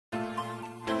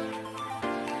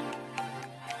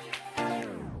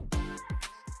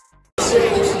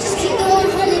Just keep going,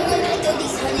 honey, when I do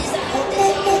these honeys, I hope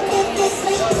that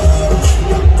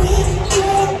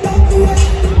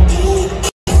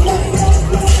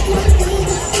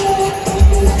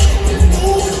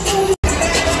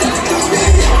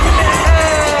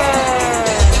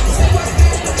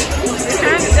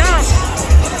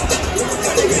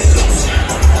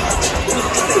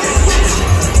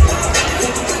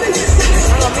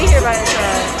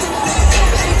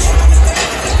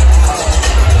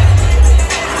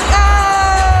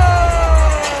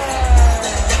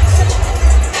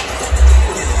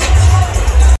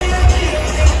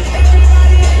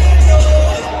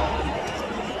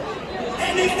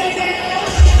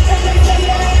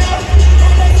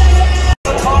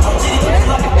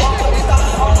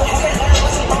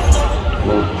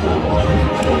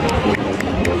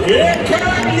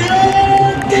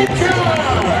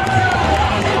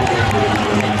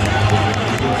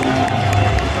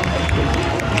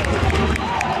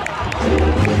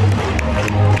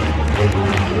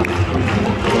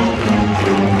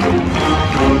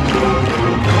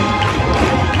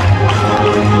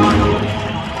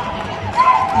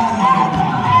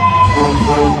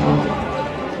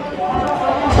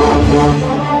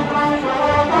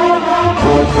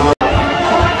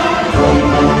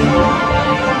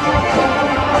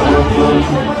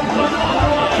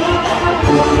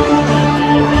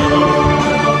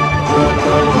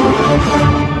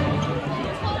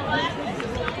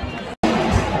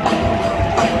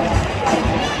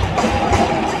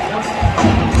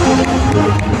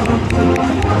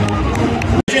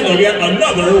yet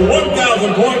another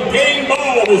 1,000-point game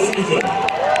ball this season.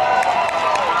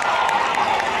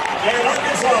 And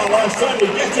Arkansas last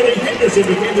Sunday, yesterday Henderson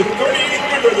became the 38th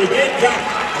member of the Gamecock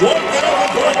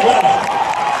 1,000-point club.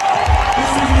 This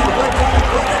season is the first time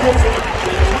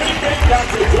three Gamecocks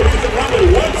have joined the club in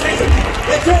one season.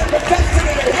 They turn the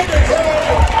destiny to Henderson.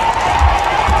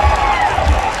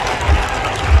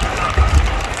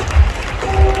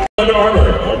 Under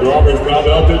Armour is proud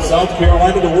to outfit South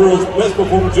Carolina, the world's best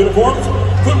performance uniforms,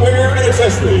 footwear, and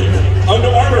accessories. Under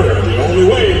Armour, the only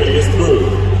way is through.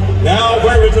 Now,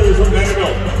 for visitors from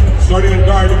Vanderbilt, starting in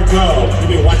guard number 12,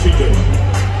 Jimmy Washington.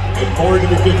 At forward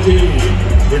number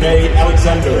 15, Renee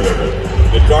Alexander.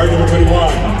 At guard number 21,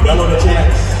 Bella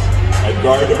Chance. At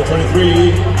guard number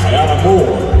 23, Ayana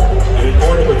Moore. And at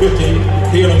forward number 50,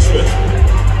 Kaylin Smith.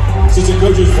 Assistant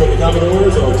coaches for the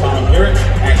Commodores are Tom Garrett,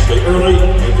 Ashley Early,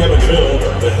 and Kevin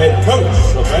DeMille. The head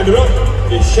coach of Vanderbilt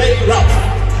is Shay Ralph.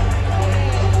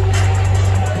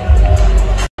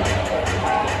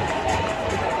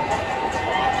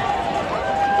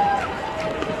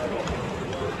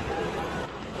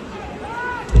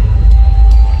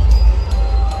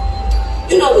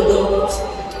 You know the goals.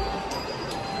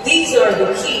 These are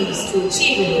the keys to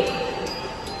achieving it.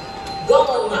 Go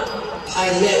unlock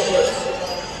our network.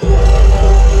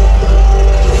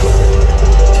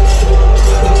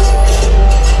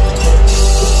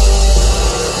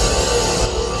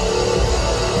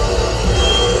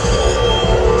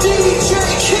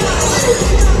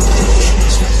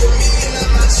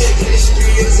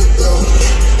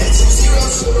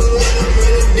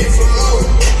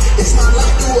 It's not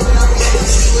like the one I want to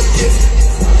see what different.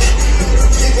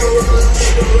 Take a run,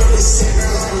 take a run, sit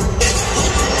down.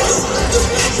 Let the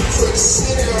music put the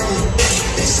city on.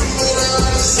 It's a little on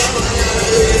the summer, I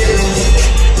gotta live.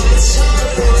 I'm sorry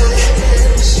for the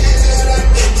heavy shit that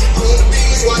I do. All the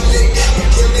bees, why they got me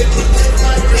killed, they put that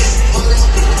virus on it.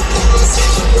 All the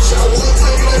time, wish I would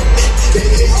take it.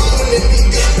 Baby, hard, let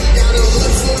me go. Got a hood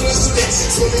full of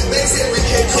sticks. So that they say we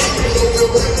can't come, you know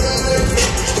we're better than it.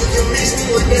 You reach me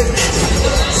with that.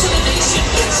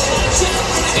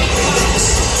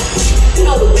 You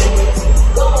know the words.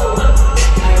 Go unlock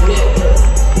our network.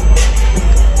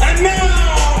 And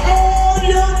now, on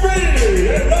your feet,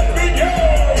 and let me go,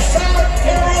 South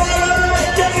Carolina,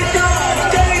 get it going,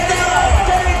 get it going,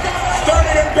 get it going.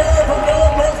 Starting in guard from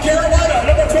North Carolina,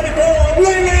 number 24,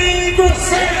 Lily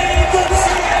Grisette.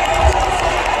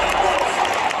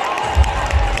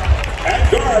 At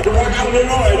guard from Rock Island,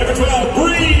 Illinois, number 12,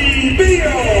 Bree Beal.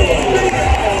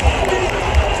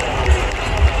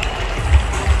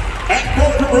 At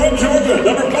court from Rome, Georgia,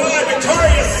 number 5,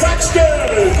 Victoria Saxton.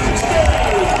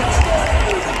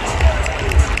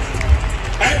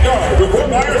 At guard from Fort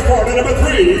Myers, Florida, number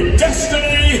 3,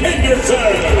 Destiny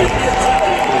Henderson.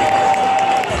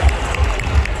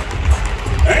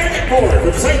 And at court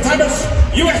from St. Thomas,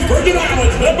 U.S. Virgin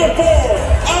Islands, number 4,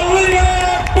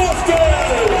 Aaliyah Boston.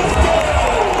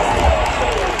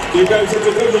 You guys have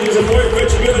to come to use a boy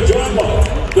which you're going to join them.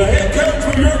 The head coach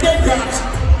for your Gamecocks,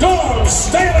 Dawn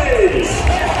Staley.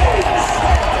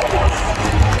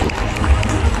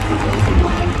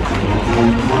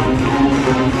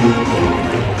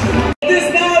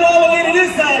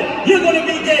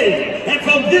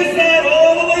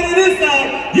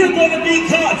 you're going to be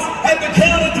cops. At the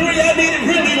count of 3, I need it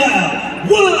really loud.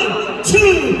 1,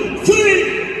 2,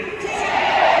 3.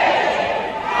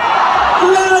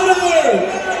 Louder!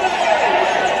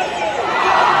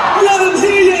 Let them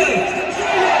hear you!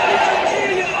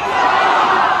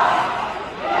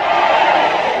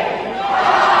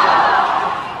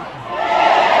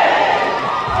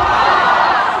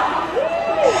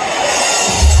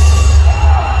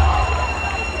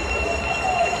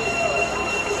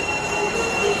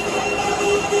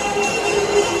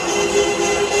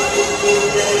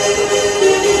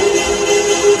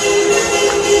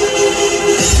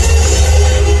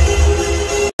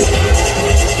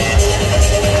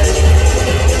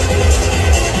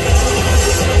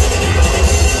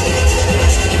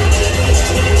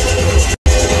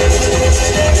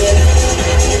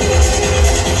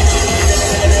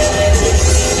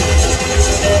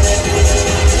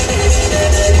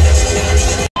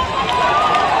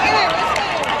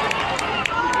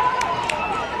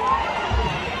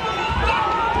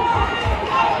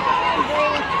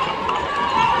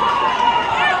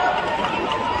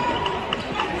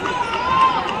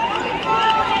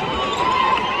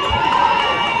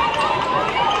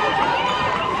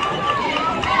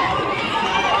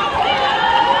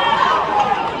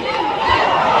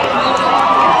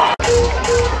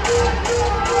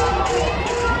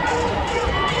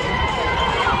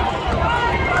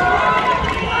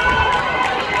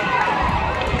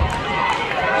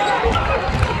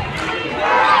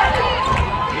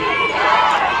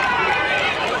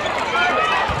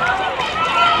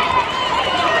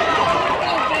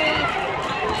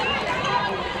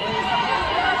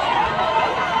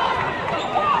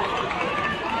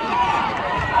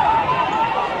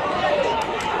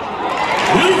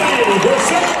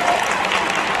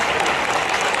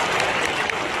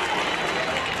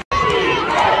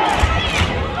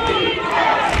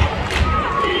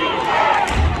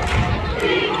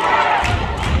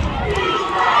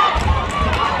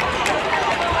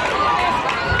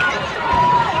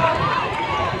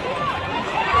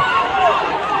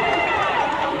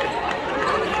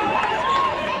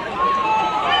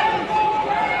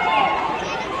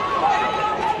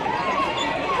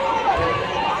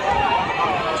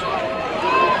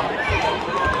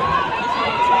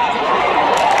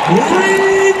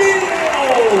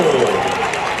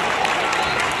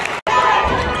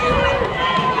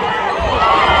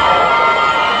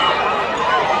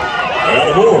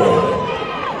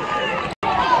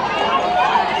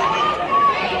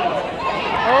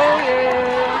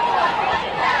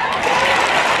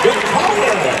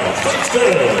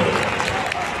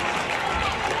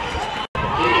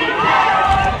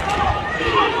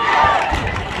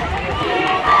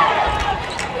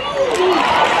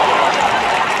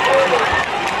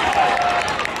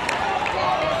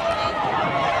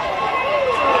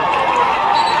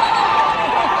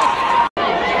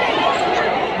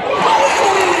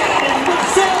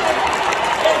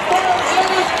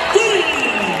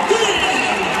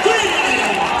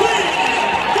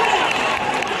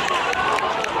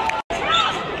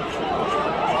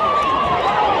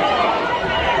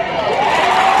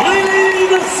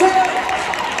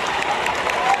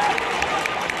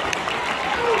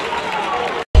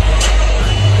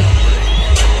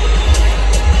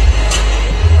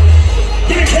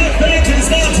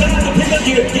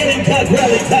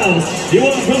 You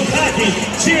want from Packy,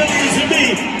 cheerleaders, and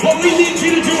me. What we need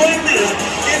you to do right now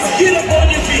is get up on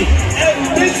your feet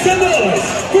and make some noise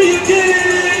for your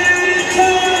game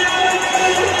time!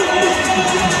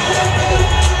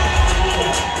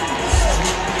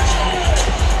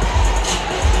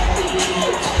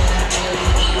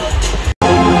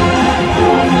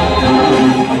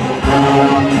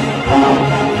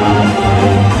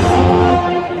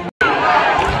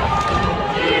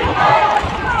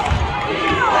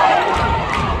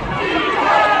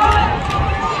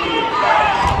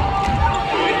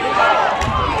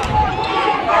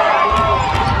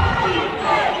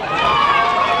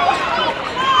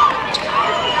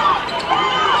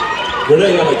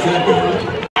 Today on the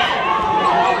campus.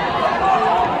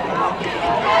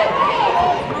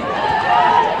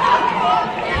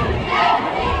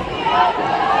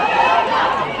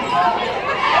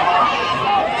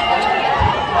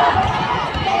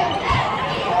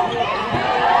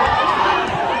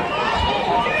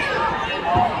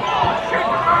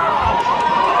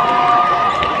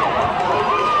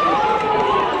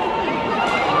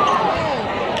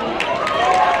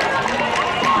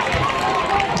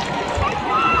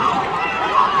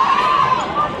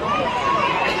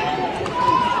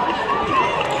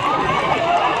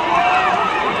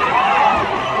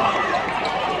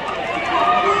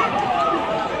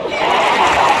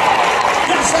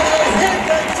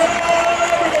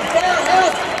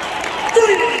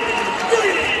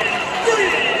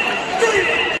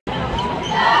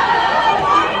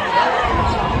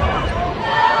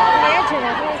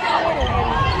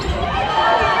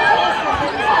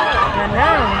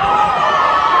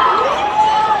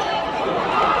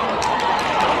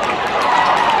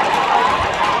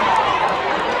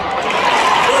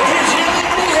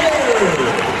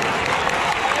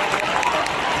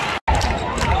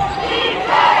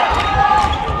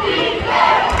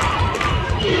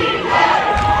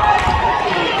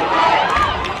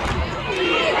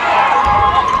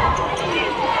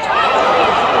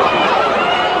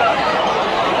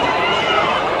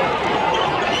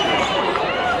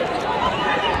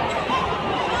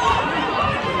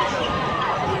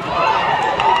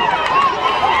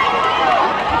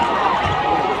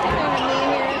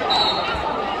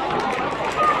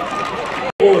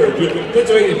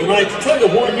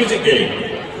 pregame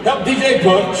game. Help DJ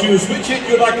Puff choose which hit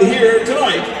you'd like to hear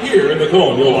tonight here in the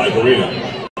Colonial Live Arena.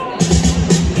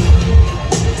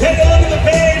 Take a look at the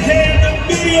page and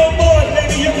the video board,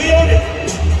 baby. You'll be on it.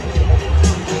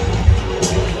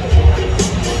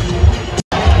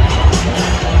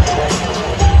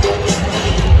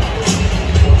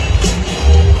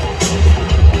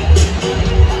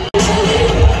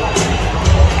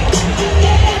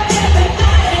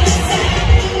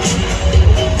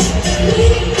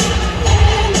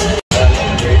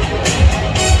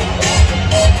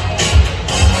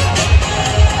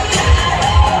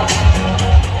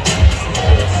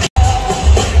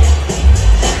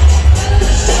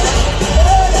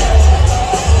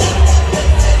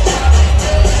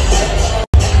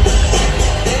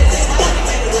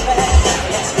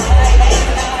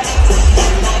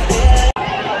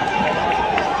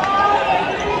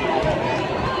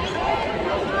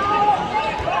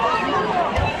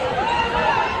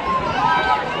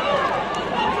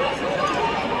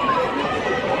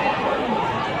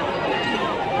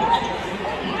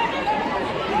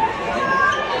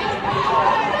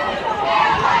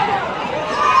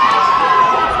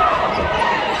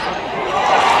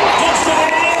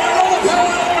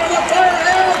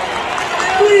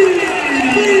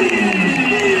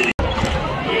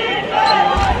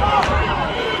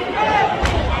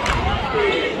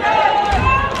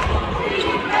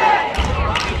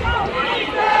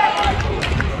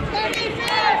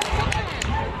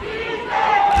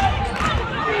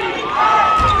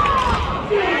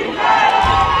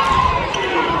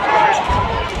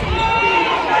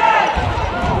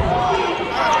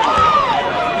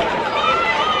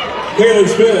 Caleb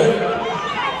Smith.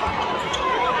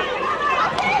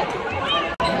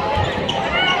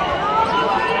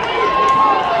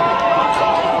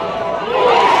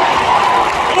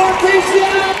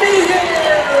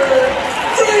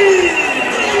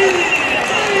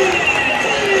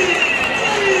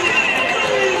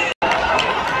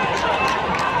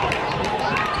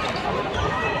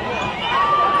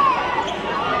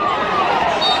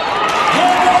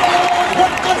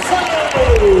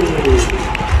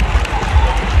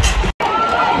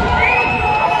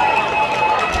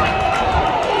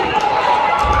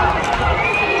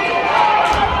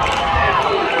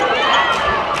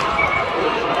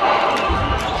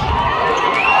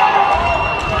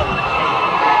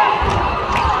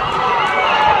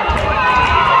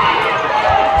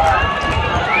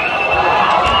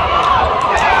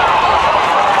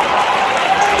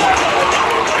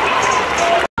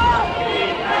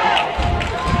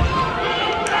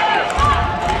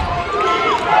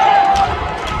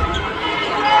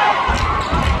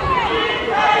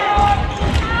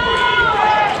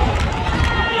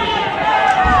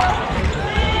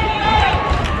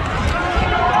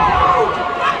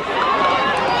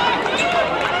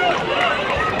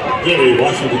 Jimmy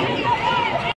Washington.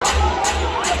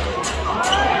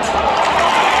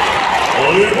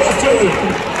 Colonial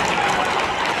Boston.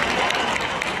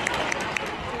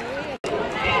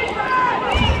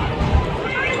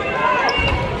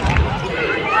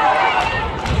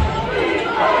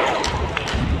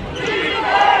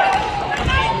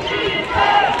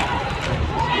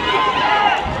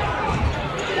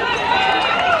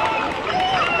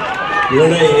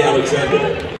 Renee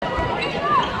Alexander.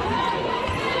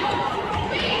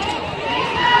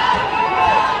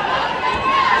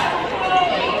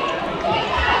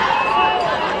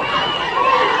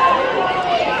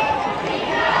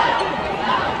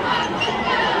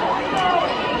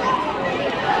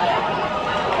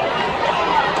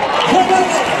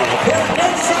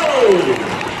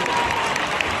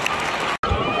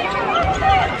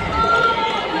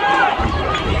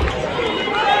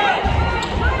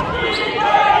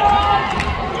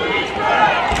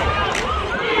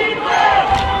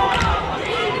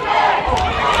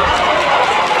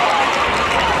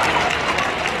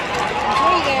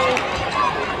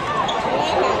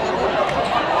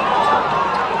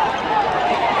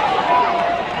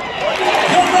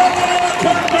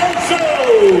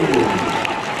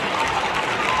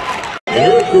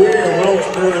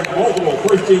 Multiple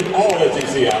first-team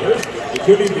All-SEC honors,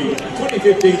 including the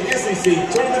 2015 SEC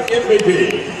Tournament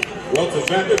MVP. Welch was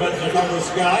drafted by the Chicago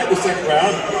Sky the second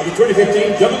round of the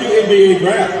 2015 WNBA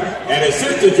Draft and has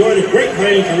since enjoyed a great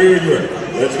playing career in Europe.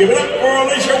 Let's give it up for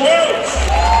Alicia Welch!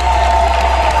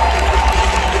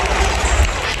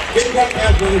 Getting back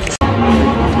at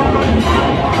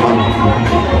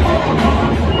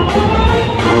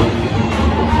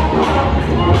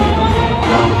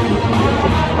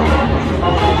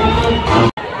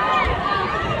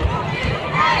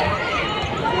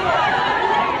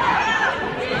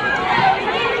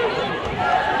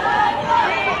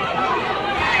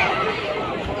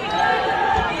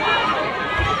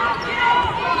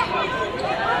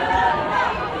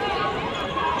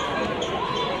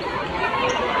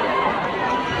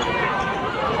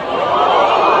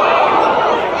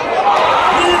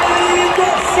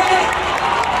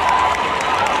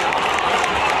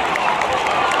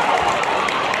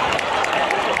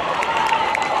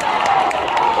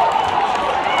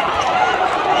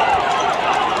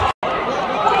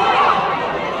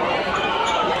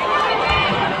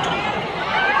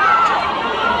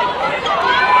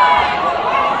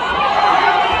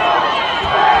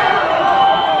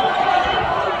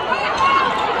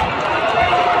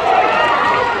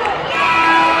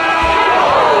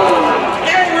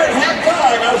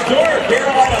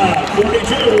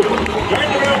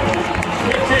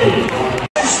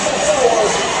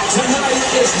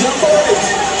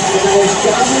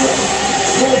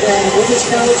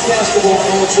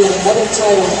get yet another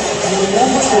title. And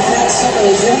remember, for Pat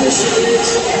Summitt, as young as she is,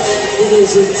 it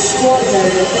is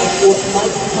extraordinary to think what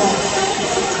might come.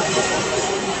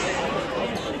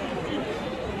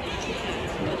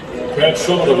 Pat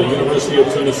Summitt of the University of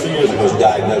Tennessee was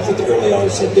diagnosed with early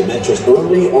onset dementia.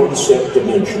 Early onset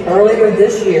dementia. Earlier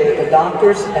this year, the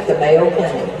doctors at the Mayo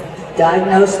Clinic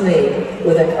diagnosed me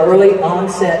with an early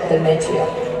onset dementia,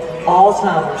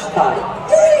 Alzheimer's type.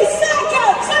 3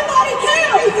 seconds! Somebody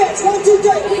count! Defense, 1, 2,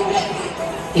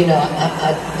 3. You know,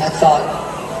 I thought,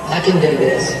 I can do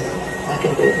this. I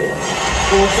can do this.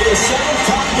 And for the second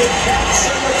time in Pat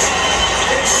Summitt's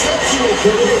exceptional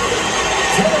career,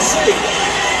 Tennessee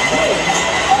wins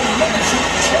a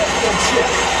national championship.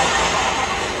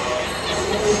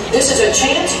 This is a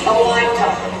chance of a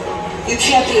lifetime. You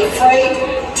can't be afraid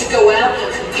to go out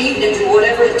and compete and do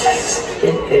whatever it takes.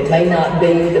 It may not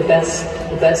be the best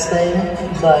thing,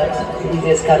 but you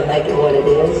just got to make it what it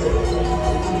is.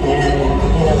 And,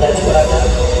 you know, that's what I do.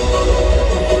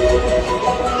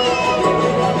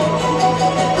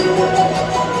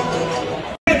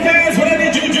 Fans, what I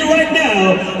need you to do right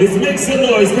now is make some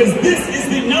noise, because this is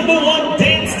the #1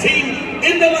 dance team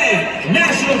in the land.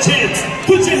 National champs.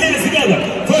 Put your hands together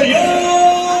for your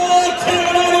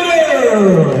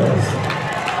Colonial.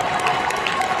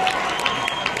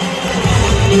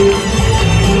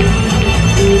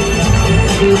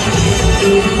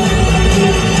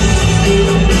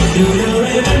 Do you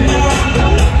remember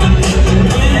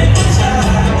when it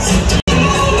starts?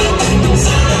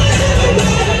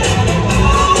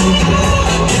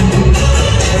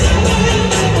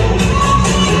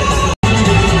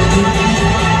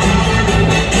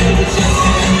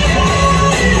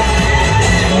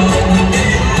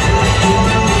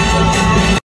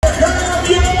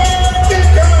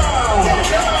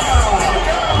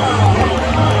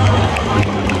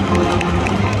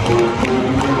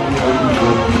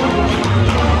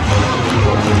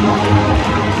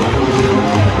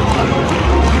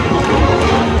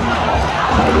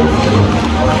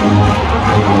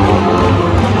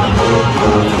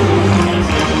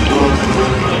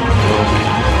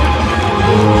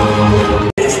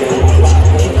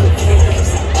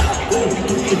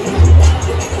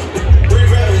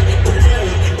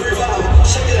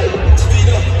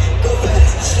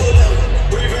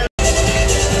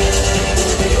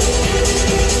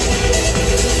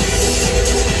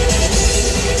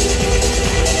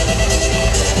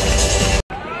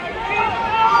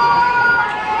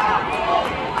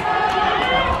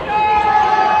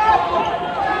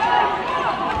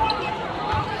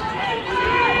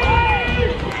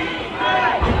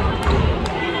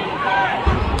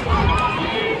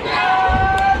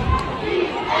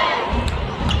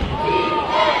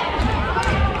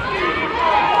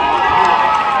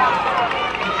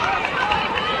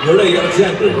 Ready,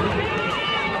 Alexander.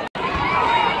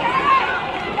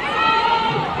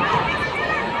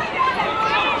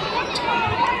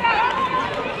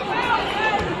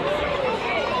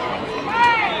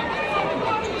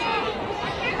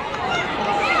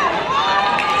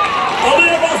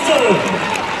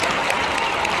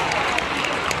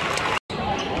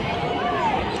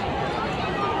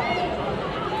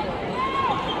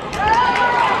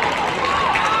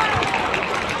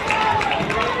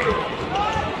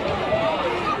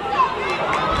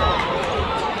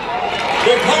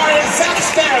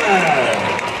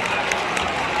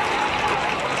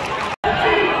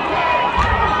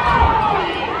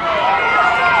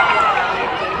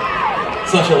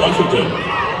 Sasha Washington.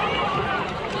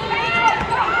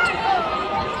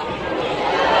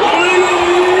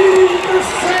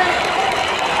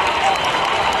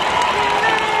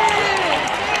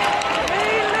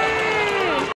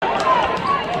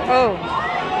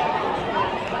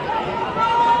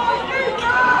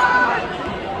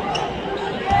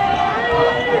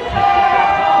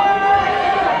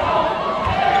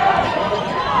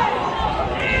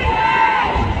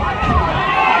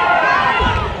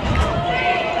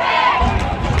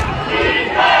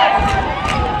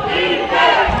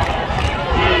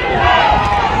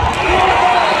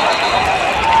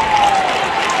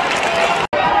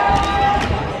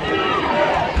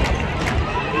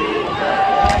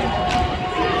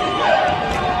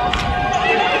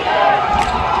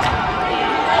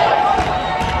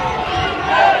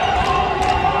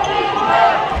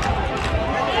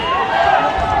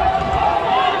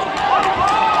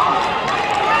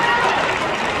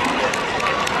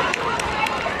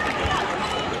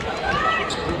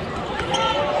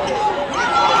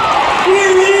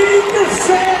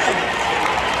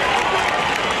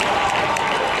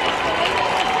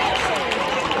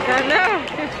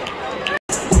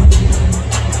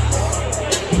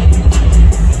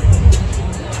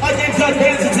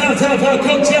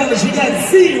 you got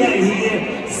C right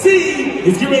here. C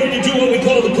is getting ready to do what we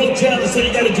call the Cook Challenge. So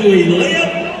you got to do a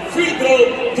layup, free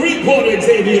throw, three-pointer,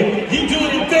 Xavier. You do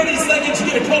it in 30 seconds, you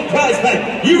get a Coke prize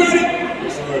pack. You ready?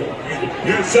 Yes, sir.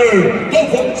 Yes, sir. Go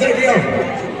for it, Xavier.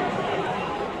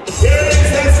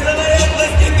 Yes, that's the layup.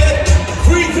 Let's get that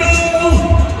free throw.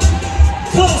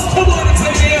 Close. Come on,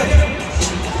 Xavier.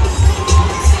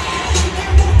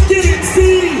 Get it, C.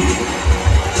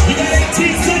 You got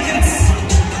 18 seconds.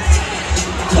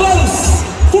 Close.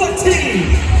 14.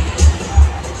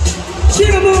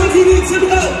 Cheer him on if you need some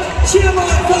help. Cheer him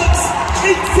on, folks.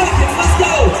 8 seconds. Let's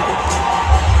go.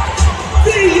 B,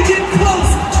 you get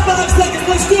close. 5 seconds.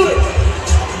 Let's do it.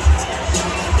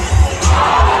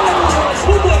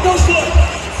 One more. Go for it.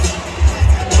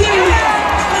 There it is.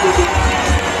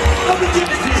 Let me give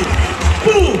it to you.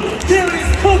 Boom. There it is.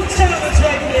 Coke Challenge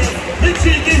right there. Make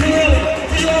sure you get here early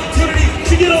for your opportunity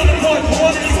to get on the court for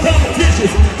one of these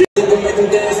competitions. We'll make them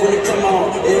dance when they come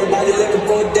on. Everybody looking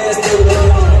for a dance, they will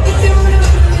run on.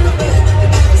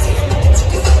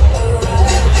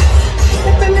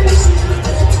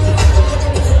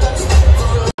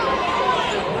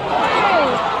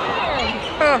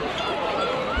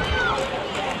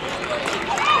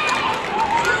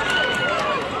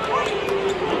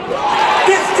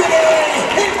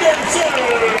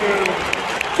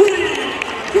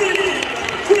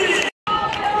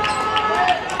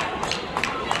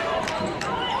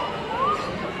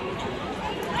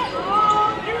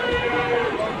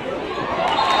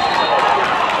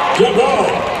 Jump ball.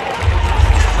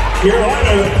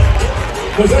 Carolina,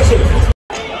 possession.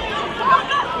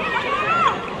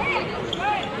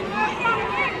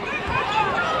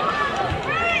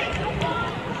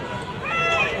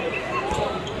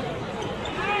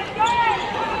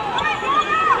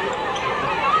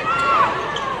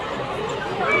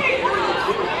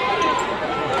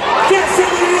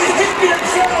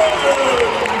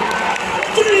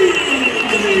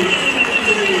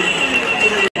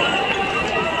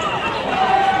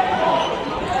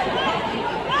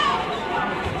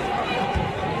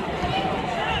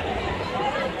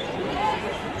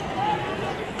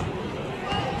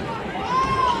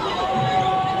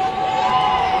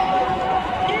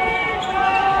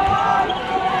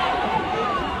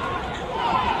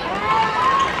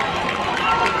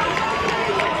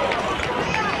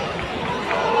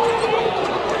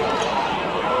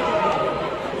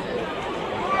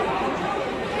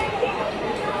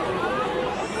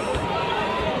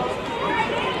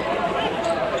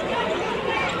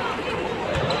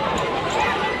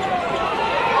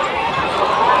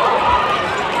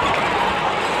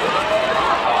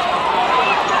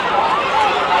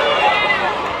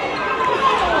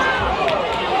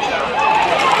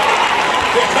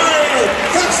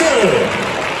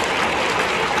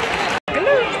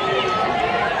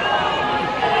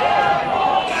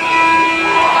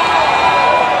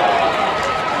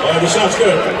 The shot's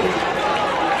good.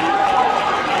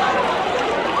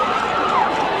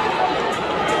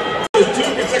 There's 2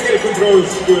 consecutive free throws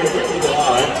doing a quick to the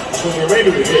line for the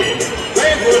remainder of the game.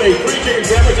 Fans win a free chicken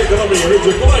sandwich at Colonial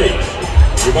Chick-fil-A.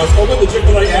 You must open the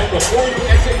Chick-fil-A app before you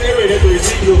exit the area to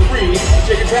receive your free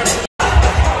chicken sandwich.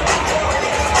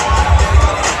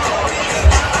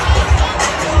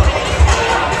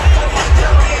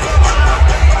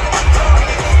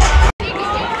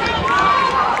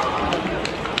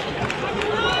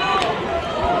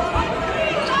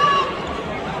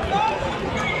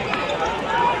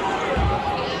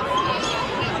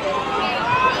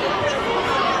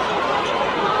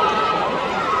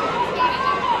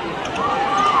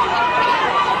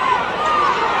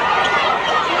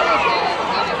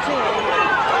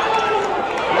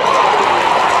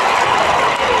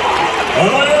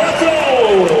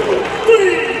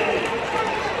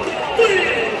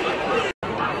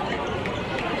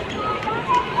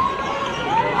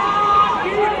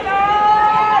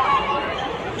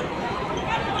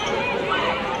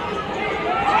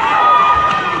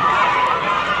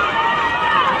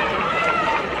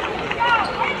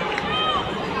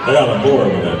 I got on board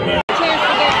with that, man.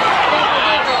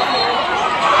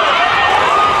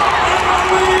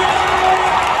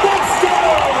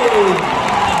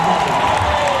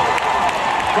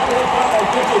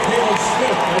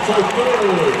 That's our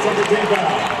third second team foul.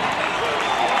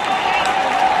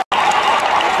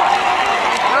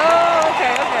 Oh,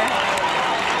 okay.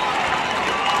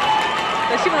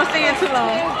 So she won't stay in too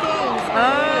long.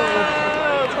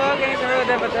 Oh, 12 games in a row,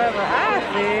 double. I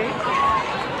see.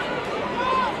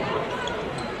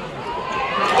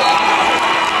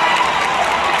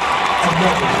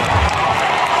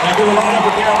 After the lineup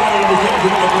for Carolina, number 10 is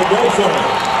going to go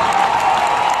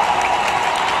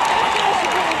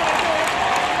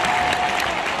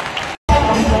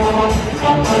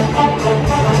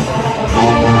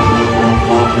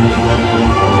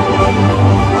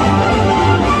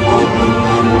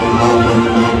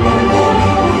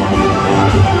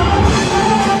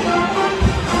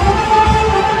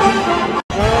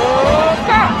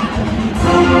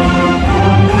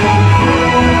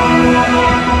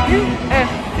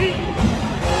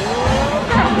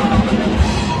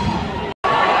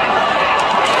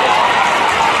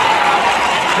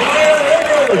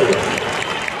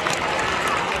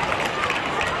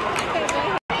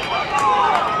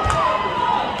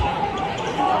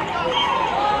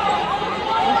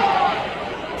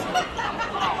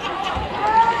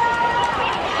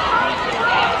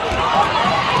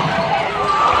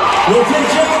We'll take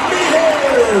John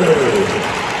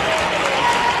Beater.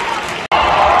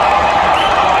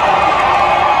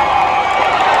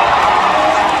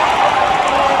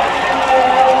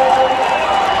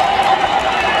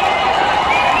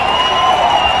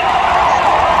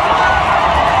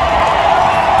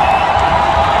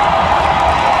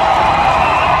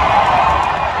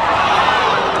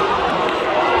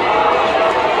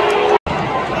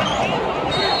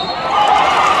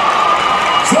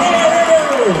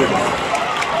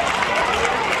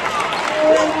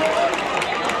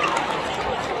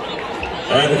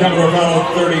 And the Commodore Final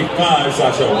 35,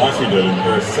 Sasha Washington,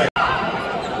 her second.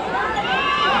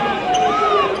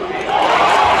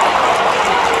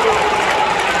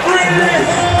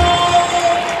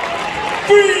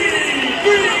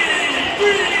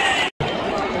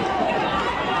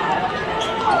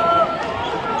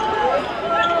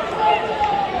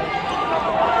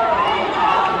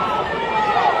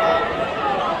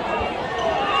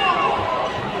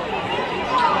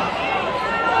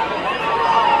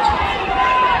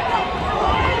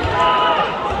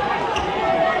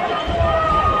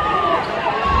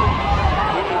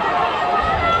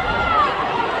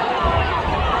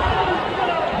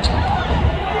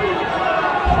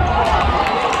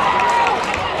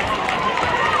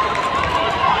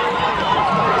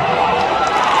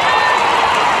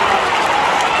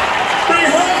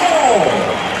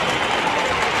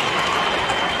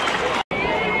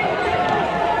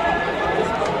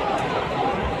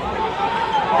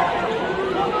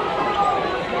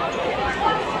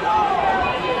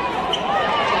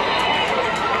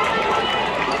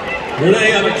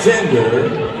 Renee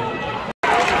Alexander.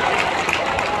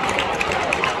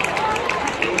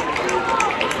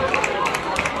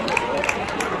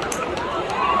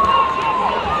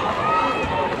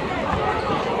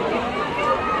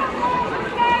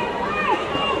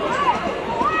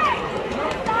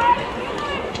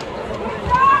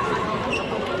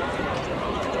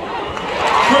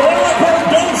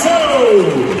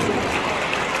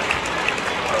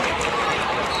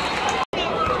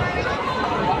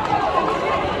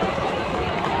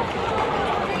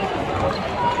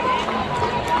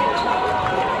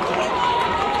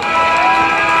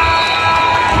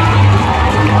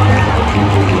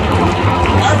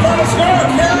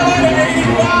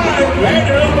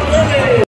 Vanderbilt